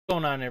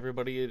What's going on,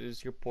 everybody? It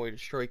is your boy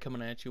Destroy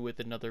coming at you with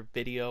another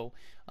video,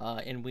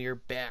 and we are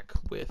back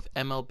with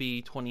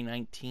MLB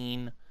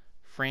 2019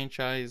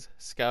 franchise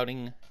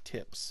scouting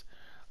tips.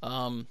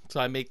 So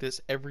I make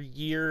this every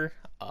year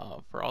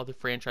for all the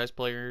franchise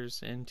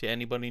players and to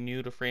anybody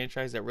new to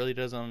franchise that really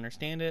doesn't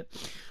understand it.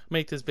 I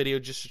make this video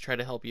just to try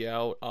to help you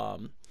out.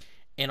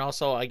 And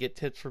also I get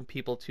tips from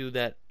people too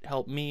that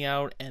help me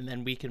out, and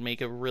then we can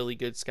make a really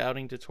good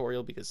scouting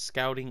tutorial because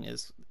scouting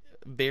is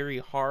very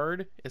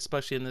hard,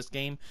 especially in this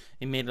game.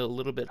 It made it a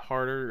little bit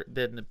harder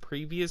than the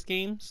previous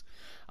games.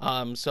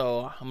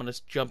 So I'm going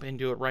to jump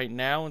into it right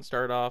now and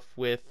start off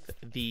with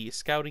the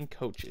scouting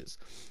coaches.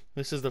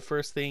 This is the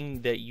first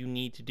thing that you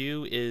need to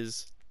do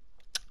is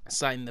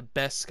sign the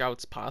best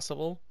scouts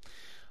possible.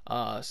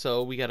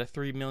 So we got a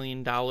 $3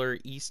 million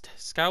East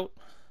scout.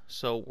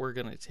 So we're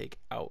going to take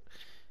out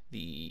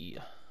the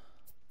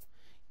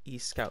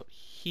East scout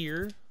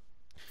here.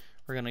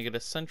 We're going to get a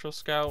Central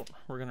Scout.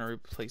 We're going to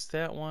replace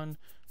that one.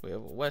 We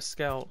have a West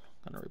Scout.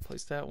 Going to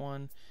replace that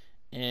one.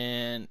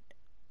 And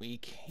we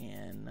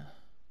can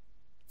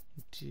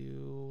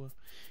do...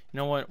 You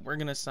know what? We're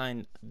going to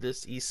assign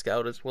this East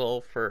Scout as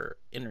well for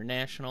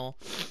International.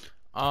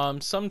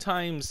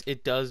 Sometimes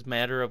it does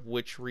matter of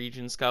which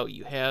region scout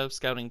you have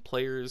scouting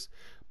players,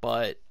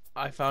 but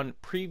I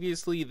found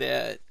previously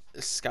that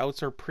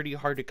scouts are pretty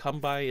hard to come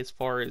by as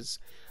far as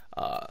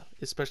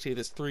especially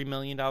this $3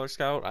 million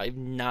scout. I've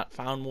not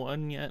found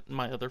one yet in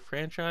my other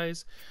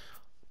franchise,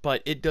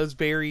 but it does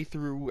vary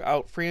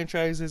throughout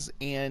franchises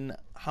and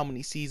how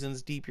many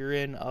seasons deep you're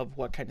in of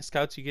what kind of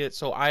scouts you get.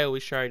 So I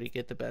always try to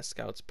get the best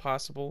scouts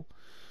possible.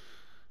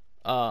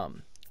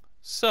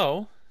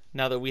 So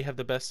now that we have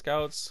the best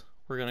scouts,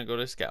 we're going to go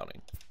to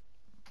scouting.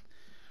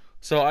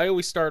 So I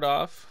always start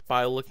off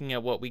by looking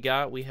at what we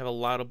got. We have a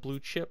lot of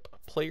blue chip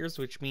players,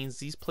 which means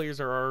these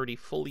players are already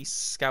fully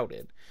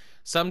scouted.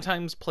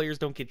 Sometimes players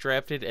don't get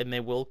drafted and they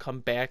will come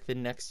back the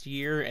next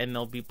year and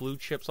they'll be blue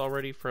chips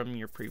already from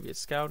your previous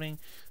scouting.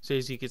 So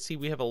as you can see,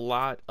 we have a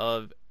lot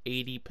of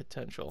 80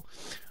 potential.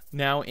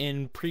 Now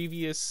in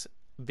previous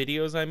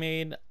videos I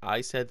made,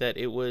 I said that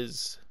it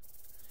was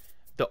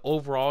the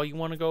overall you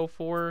want to go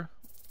for,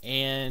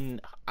 and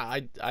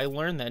I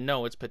learned that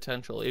no, it's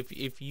potential.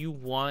 If you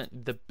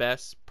want the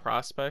best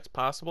prospects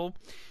possible,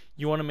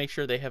 you want to make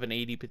sure they have an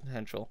 80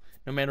 potential.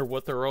 No matter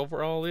what their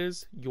overall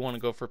is, you want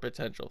to go for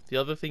potential. The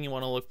other thing you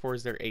want to look for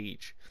is their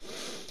age.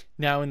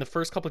 Now, in the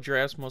first couple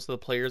drafts, most of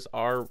the players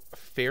are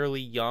fairly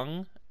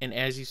young, and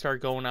as you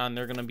start going on,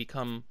 they're going to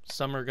become,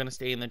 some are going to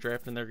stay in the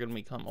draft and they're going to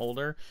become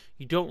older.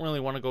 You don't really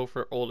want to go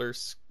for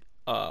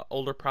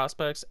older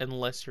prospects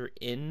unless you're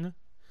in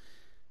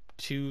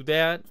to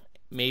that.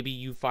 Maybe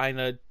you find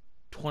a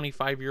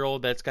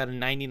 25-year-old that's got a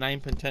 99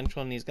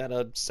 potential and he's got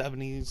a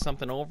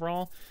 70-something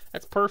overall.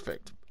 That's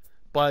perfect.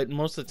 But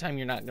most of the time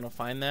you're not going to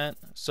find that,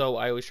 so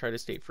I always try to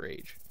stay for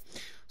age.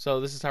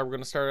 So this is how we're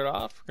going to start it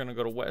off. We're going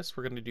to go to West.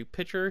 We're going to do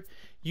pitcher.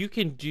 You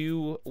can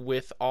do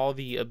with all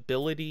the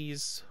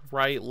abilities,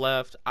 right,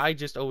 left. I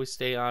just always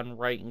stay on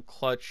right and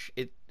clutch.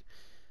 It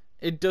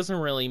doesn't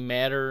really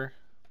matter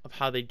of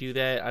how they do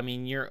that. I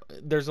mean,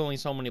 there's only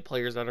so many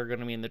players that are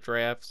going to be in the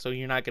draft, so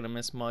you're not going to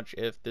miss much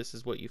if this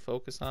is what you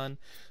focus on.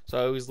 So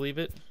I always leave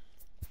it.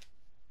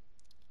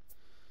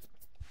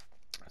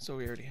 So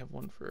we already have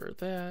one for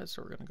that,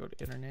 so we're going to go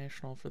to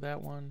International for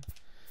that one,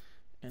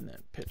 and then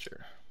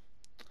pitcher.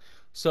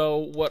 So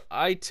what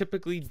I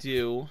typically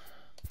do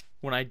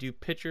when I do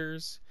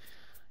pitchers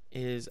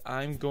is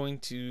I'm going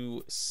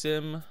to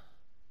sim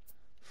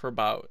for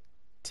about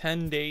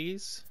 10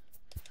 days.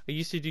 I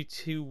used to do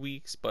 2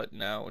 weeks, but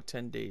now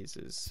 10 days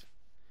is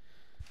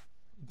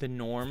the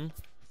norm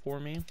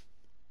for me.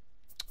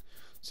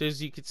 So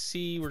as you can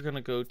see, we're going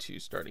to go to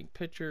starting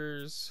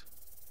pitchers.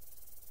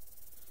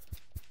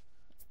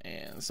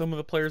 And some of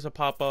the players will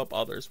pop up,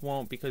 others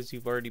won't because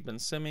you've already been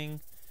simming.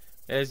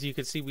 As you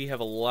can see, we have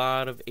a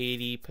lot of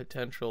 80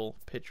 potential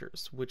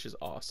pitchers, which is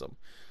awesome.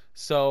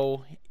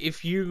 So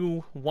if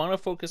you want to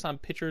focus on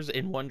pitchers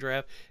in one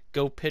draft,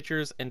 go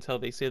pitchers until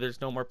they say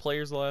there's no more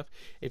players left.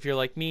 If you're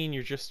like me and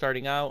you're just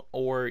starting out,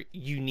 or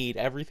you need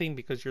everything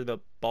because you're the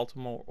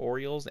Baltimore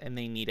Orioles and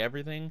they need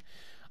everything,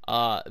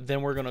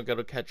 then we're going to go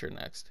to catcher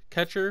next.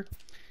 Catcher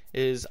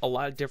is a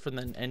lot different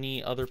than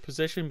any other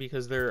position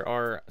because there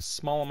are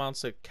small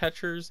amounts of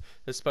catchers,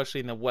 especially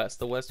in the West.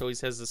 The West always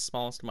has the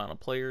smallest amount of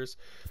players.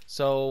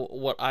 So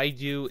what I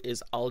do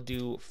is I'll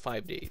do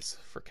 5 days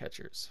for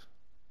catchers.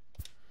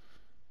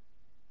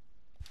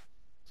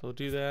 So we'll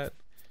do that.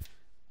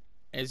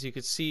 As you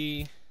can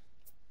see,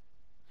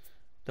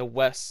 the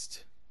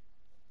West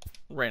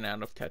ran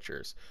out of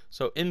catchers.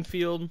 So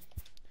infield,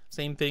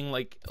 same thing.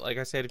 Like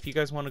I said, if you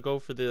guys want to go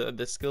for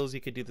the skills,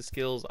 you could do the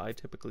skills. I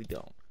typically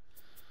don't.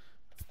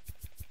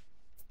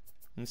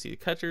 You can see the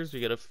catchers, we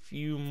got a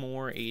few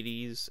more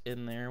 80s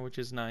in there, which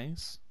is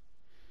nice.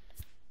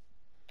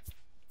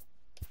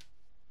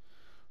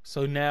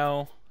 So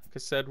now, like I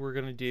said, we're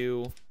going to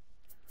do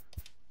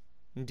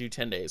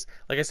 10 days.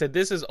 Like I said,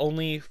 this is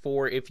only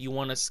for if you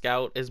want to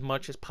scout as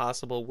much as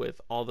possible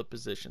with all the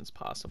positions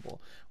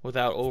possible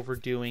without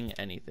overdoing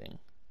anything.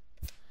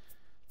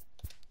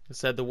 I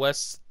said the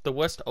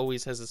West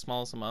always has the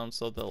smallest amount,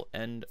 so they'll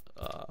end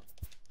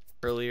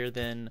earlier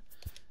than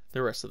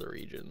the rest of the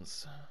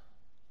regions.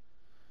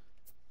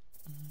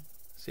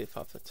 See if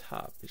off the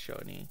top they show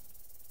any.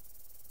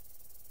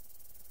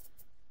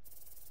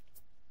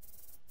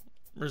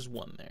 There's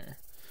one there.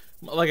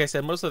 Like I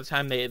said, most of the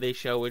time they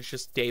show it's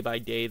just day by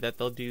day that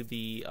they'll do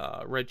the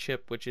red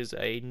chip, which is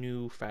a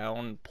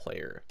newfound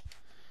player.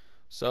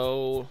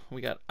 So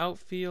we got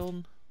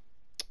outfield.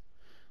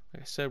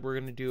 Like I said, we're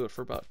going to do it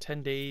for about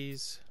 10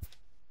 days.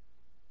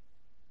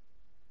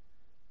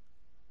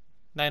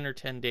 9 or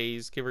 10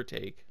 days, give or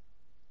take.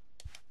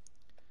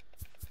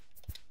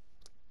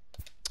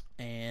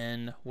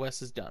 And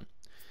West is done.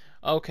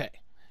 Okay.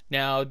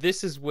 Now,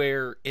 this is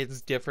where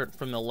it's different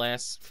from the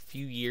last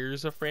few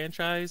years of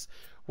franchise.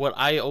 What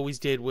I always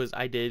did was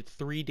I did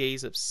 3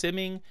 days of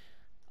simming.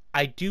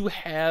 I do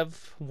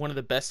have one of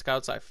the best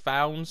scouts I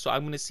found, so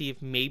I'm going to see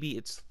if maybe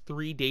it's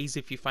 3 days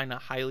if you find a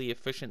highly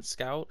efficient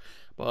scout.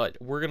 But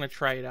we're going to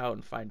try it out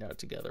and find out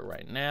together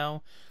right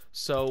now.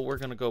 So we're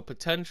going to go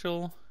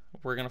potential.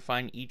 We're going to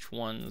find each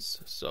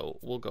one's. So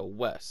we'll go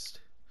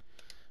West.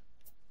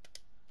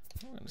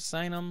 We're going to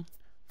sign them.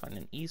 Find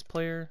an East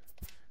player.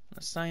 I'm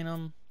going to sign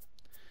them.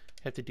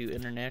 Have to do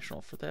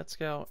international for that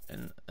scout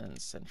and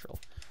central.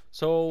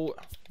 So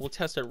we'll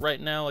test it right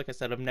now. Like I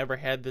said, I've never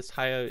had this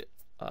high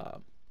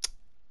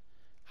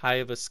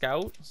of a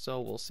scout,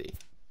 so we'll see.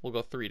 We'll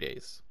go 3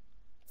 days.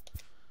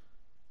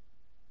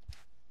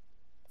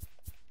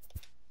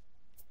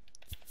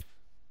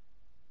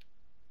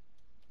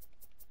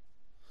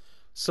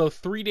 So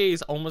 3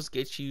 days almost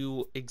gets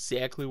you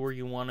exactly where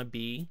you want to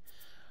be.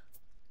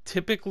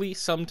 Typically,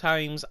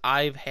 sometimes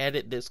I've had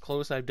it this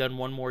close. I've done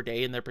one more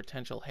day and their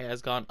potential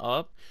has gone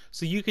up.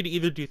 So you could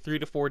either do 3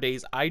 to 4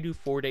 days. I do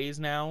 4 days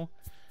now,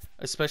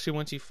 especially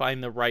once you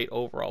find the right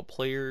overall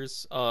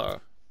players.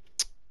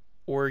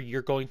 Or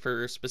you're going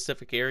for a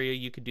specific area,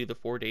 you could do the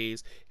 4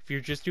 days. If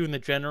you're just doing the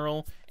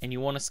general and you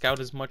want to scout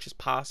as much as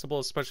possible,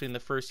 especially in the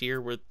first year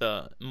with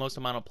the most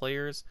amount of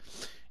players,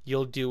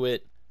 you'll do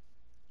it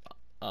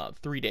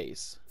 3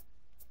 days.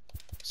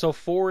 So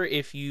 4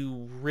 if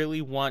you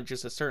really want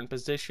just a certain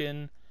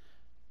position,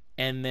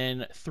 and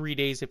then 3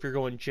 days if you're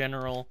going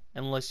general,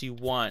 unless you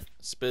want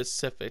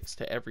specifics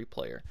to every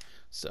player.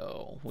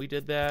 So we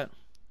did that.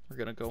 We're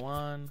gonna go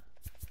on.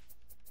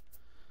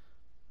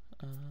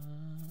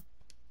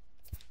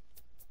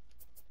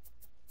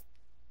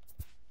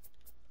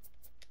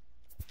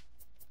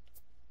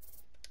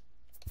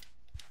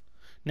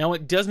 Now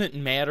it doesn't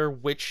matter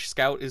which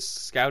scout is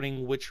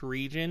scouting which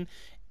region.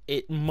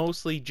 It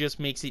mostly just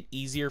makes it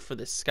easier for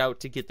the scout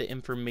to get the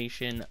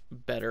information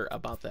better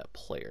about that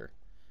player.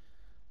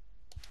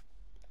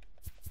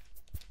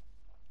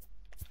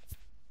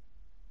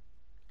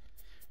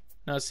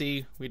 Now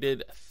see, we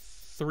did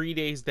 3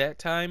 days that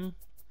time,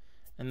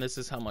 and this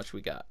is how much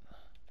we got.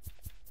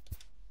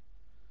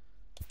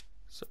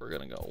 So we're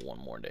gonna go 1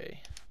 more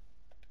day.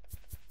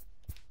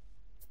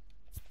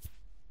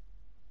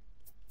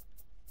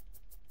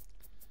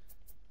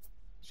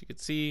 You can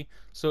see,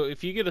 so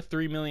if you get a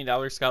 $3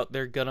 million scout,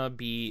 they're gonna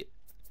be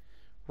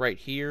right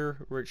here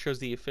where it shows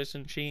the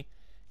efficiency.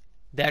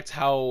 That's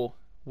how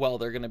well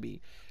they're gonna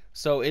be.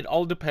 So it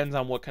all depends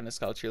on what kind of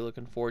scouts you're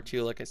looking for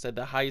too. Like I said,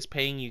 the highest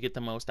paying, you get the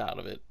most out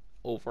of it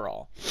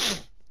overall.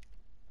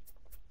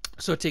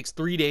 So it takes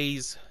 3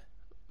 days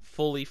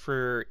fully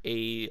for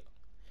a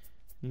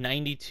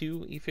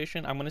 92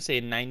 efficient. I'm gonna say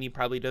a 90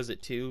 probably does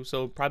it too.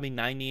 So probably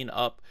 90 and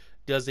up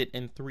does it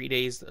in 3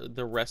 days.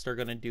 The rest are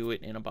going to do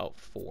it in about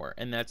 4,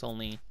 and that's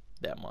only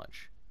that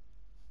much.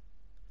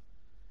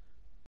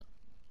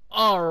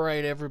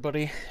 Alright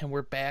everybody, and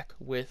we're back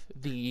with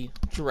the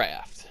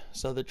draft.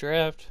 So the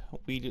draft,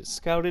 we just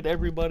scouted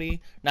everybody.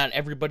 Not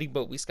everybody,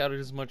 but we scouted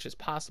as much as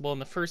possible. In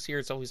the first year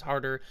it's always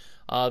harder.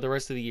 The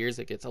rest of the years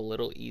it gets a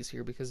little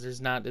easier because there's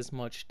not as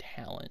much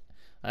talent.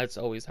 That's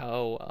always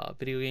how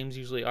video games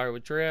usually are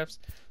with drafts.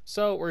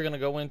 So we're going to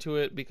go into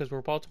it because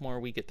we're Baltimore,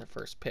 we get the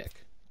first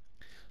pick.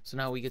 So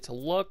now we get to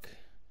look,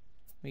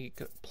 we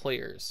get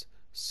players.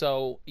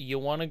 So you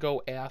want to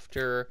go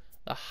after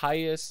the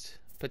highest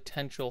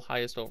potential,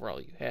 highest overall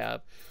you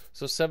have.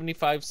 So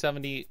 75,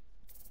 70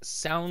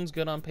 sounds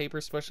good on paper,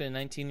 especially a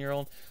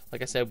 19-year-old.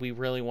 Like I said, we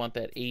really want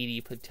that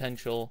 80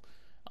 potential,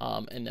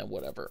 and then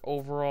whatever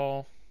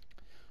overall.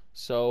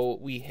 So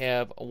we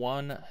have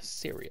one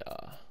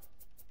Syria.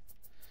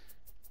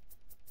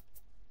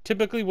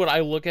 Typically what I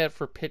look at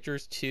for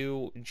pitchers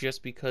too,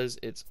 just because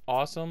it's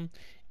awesome,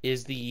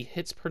 is the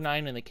hits per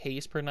 9 and the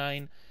Ks per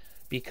 9,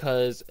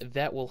 because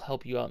that will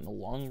help you out in the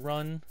long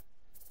run.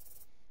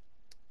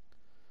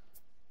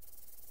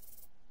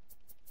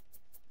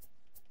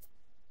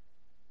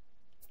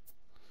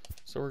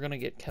 So we're going to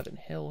get Kevin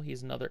Hill.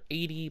 He's another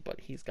 80,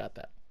 but he's got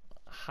that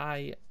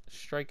high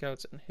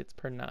strikeouts and hits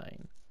per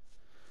 9.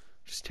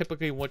 Just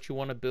typically what you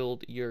want to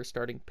build your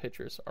starting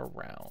pitchers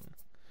around.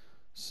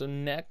 So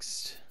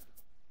next,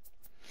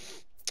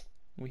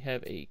 we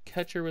have a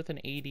catcher with an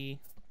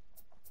 80.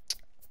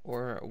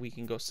 or we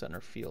can go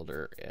center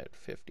fielder at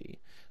 50.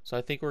 So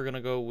I think we're going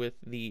to go with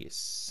the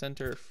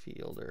center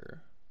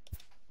fielder.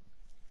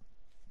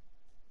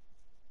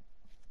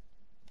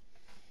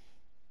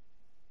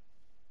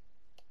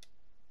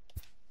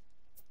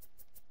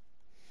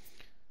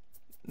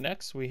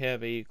 Next, we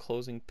have a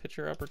closing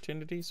pitcher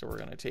opportunity, so we're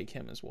going to take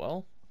him as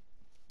well.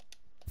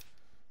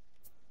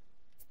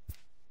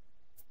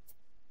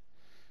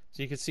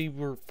 So you can see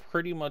we're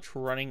pretty much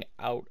running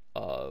out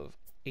of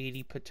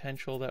 80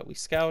 potential that we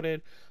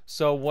scouted.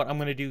 So what I'm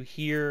going to do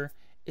here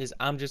is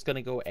I'm just going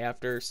to go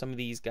after some of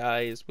these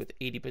guys with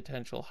 80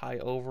 potential, high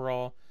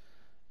overall.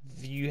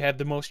 You have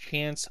the most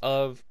chance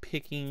of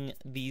picking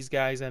these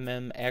guys and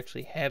them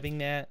actually having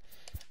that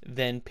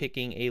than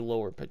picking a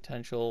lower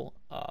potential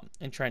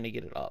and trying to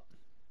get it up.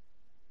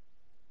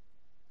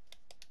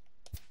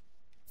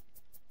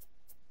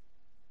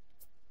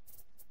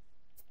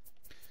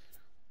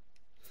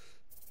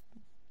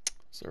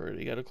 So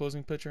already got a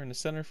closing pitcher and a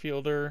center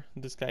fielder.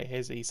 This guy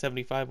has a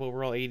 75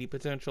 overall, 80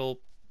 potential,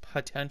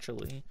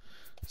 potentially.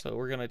 So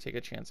we're going to take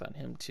a chance on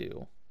him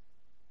too.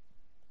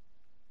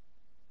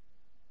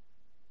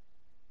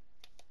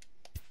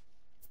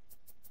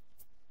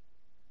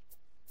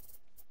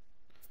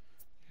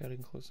 Got a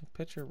closing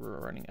pitcher. We're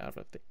running out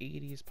of the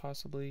 80s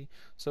possibly.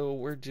 So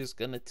we're just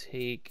going to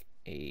take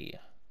a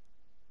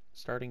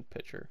starting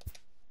pitcher.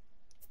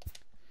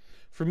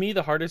 For me,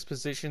 the hardest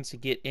positions to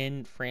get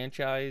in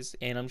franchise,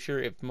 and I'm sure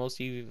if most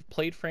of you have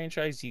played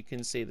franchise, you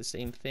can say the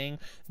same thing.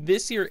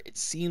 This year, it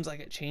seems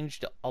like it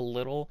changed a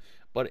little,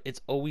 but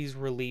it's always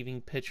relieving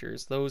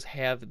pitchers. Those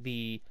have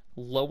the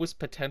lowest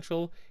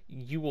potential.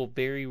 You will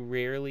very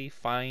rarely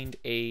find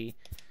a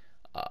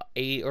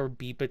or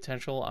B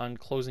potential on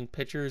closing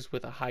pitchers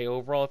with a high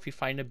overall. If you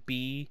find a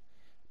B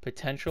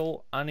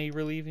potential on a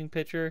relieving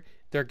pitcher,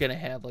 they're going to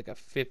have like a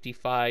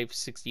 55,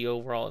 60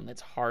 overall, and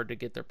it's hard to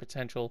get their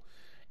potential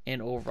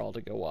and overall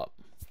to go up.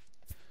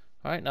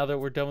 All right, now that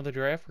we're done with the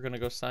draft, we're going to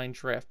go sign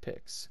draft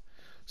picks.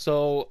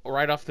 So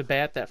right off the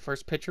bat, that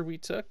first pitcher we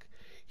took,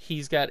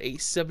 he's got a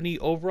 70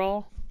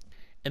 overall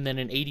and then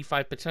an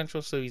 85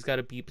 potential, so he's got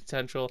a B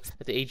potential.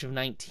 At the age of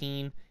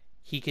 19,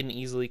 he can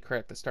easily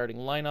crack the starting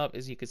lineup.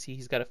 As you can see,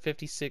 he's got a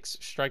 56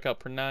 strikeout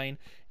per 9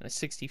 and a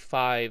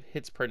 65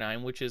 hits per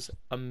 9, which is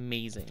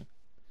amazing.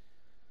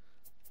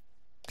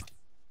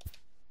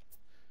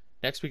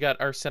 Next, we got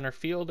our center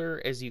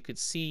fielder. As you could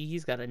see,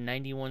 he's got a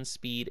 91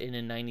 speed and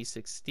a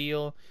 96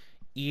 steal.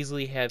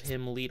 Easily have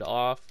him lead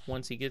off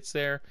once he gets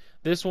there.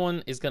 This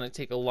one is going to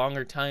take a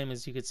longer time.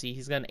 As you can see,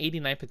 he's got an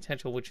 89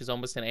 potential, which is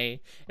almost an A.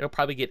 It'll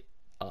probably get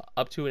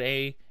up to an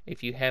A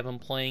if you have him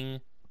playing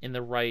in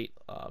the right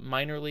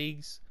minor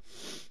leagues.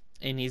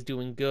 And he's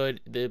doing good.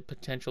 The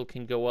potential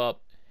can go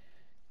up,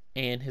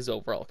 and his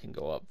overall can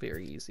go up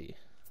very easy.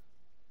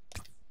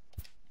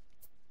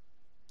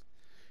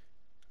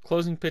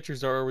 Closing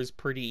pitchers are always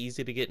pretty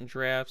easy to get in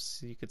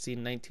drafts. You can see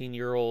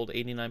 19-year-old,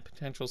 89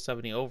 potential,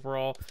 70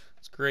 overall.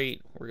 It's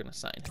great. We're going to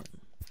sign him.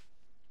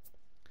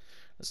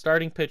 The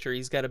starting pitcher,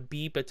 he's got a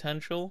B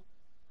potential.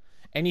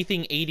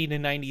 Anything 80 to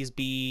 90 is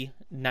B,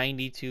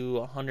 90 to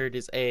 100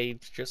 is A.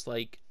 It's just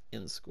like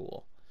in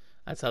school.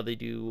 That's how they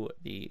do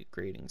the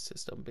grading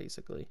system,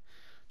 basically.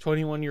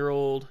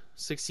 21-year-old,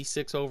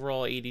 66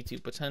 overall, 82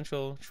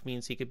 potential, which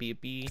means he could be a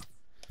B.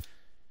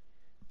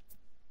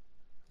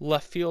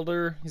 Left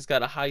fielder, he's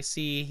got a high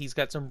C. He's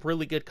got some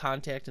really good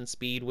contact and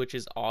speed, which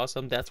is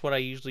awesome. That's what I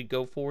usually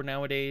go for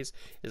nowadays,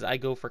 is I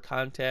go for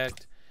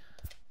contact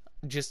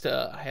just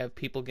to have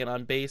people get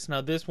on base.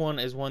 Now, this one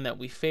is one that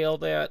we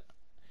failed at.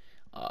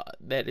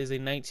 That is a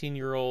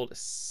 19-year-old,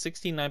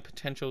 69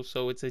 potential,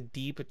 so it's a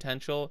D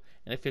potential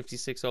and a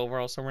 56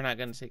 overall, so we're not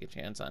going to take a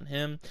chance on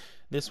him.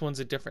 This one's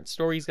a different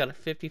story. He's got a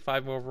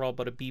 55 overall,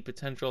 but a B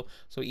potential,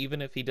 so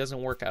even if he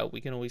doesn't work out,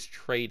 we can always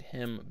trade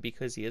him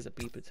because he has a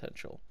B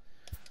potential.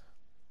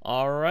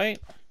 All right,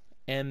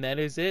 and that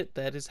is it.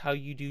 That is how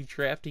you do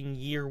drafting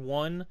year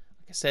one.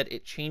 Like I said,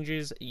 it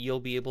changes. You'll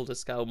be able to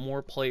scout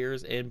more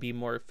players and be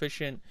more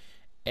efficient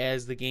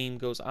as the game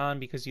goes on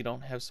because you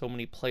don't have so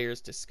many players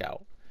to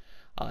scout.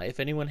 If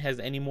anyone has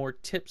any more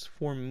tips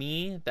for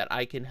me that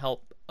I can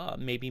help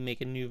maybe make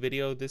a new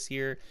video this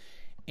year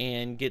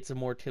and get some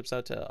more tips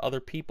out to other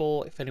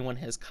people. If anyone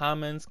has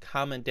comments,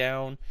 comment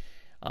down.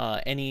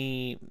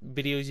 Any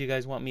videos you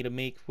guys want me to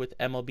make with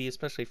MLB,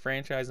 especially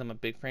franchise, I'm a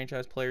big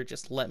franchise player,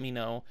 just let me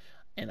know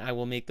and I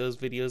will make those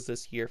videos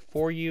this year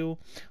for you.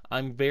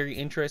 I'm very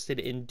interested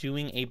in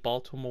doing a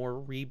Baltimore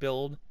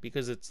rebuild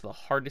because it's the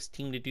hardest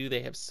team to do.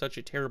 They have such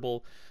a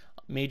terrible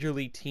major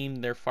league team.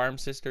 Their farm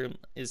system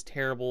is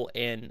terrible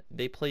and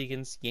they play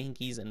against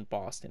Yankees and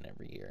Boston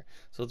every year,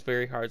 so it's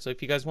very hard. So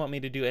if you guys want me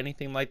to do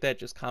anything like that,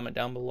 just comment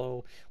down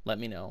below, let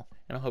me know,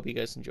 and I hope you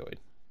guys enjoyed.